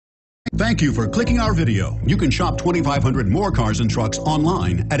Thank you for clicking our video. You can shop 2,500 more cars and trucks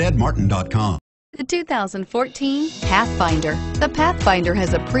online at edmartin.com. The 2014 Pathfinder. The Pathfinder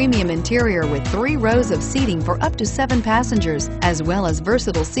has a premium interior with 3 rows of seating for up to 7 passengers, as well as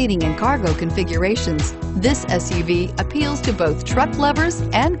versatile seating and cargo configurations. This SUV appeals to both truck lovers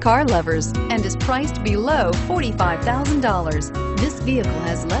and car lovers and is priced below $45,000. This vehicle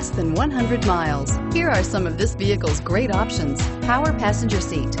has less than 100 miles. Here are some of this vehicle's great options: power passenger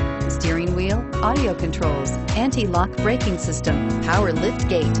seat, steering wheel audio controls, anti-lock braking system, power lift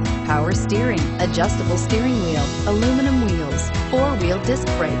gate, power steering, adjustable steering wheel, aluminum wheels, 4-wheel disc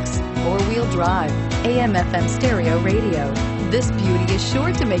brakes, 4-wheel drive, AM/FM stereo radio. This beauty is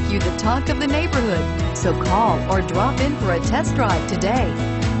sure to make you the talk of the neighborhood. So call or drop in for a test drive today.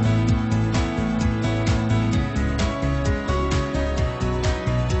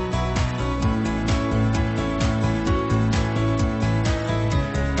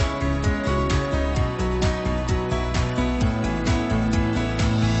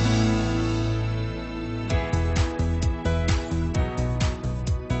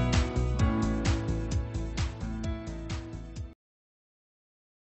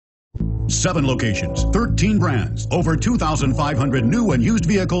 Seven locations, 13 brands, over 2,500 new and used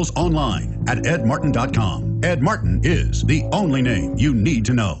vehicles online at edmartin.com. Ed Martin is the only name you need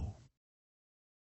to know.